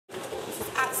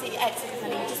absolutely excellent,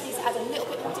 honey. You just need to add a little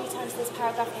bit more detail into this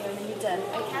paragraph here and then you're done,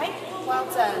 okay? Well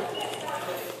done.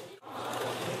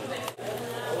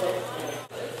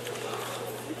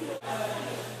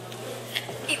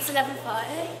 It's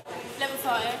 11:30. 11:30.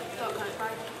 Got a code,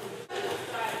 right?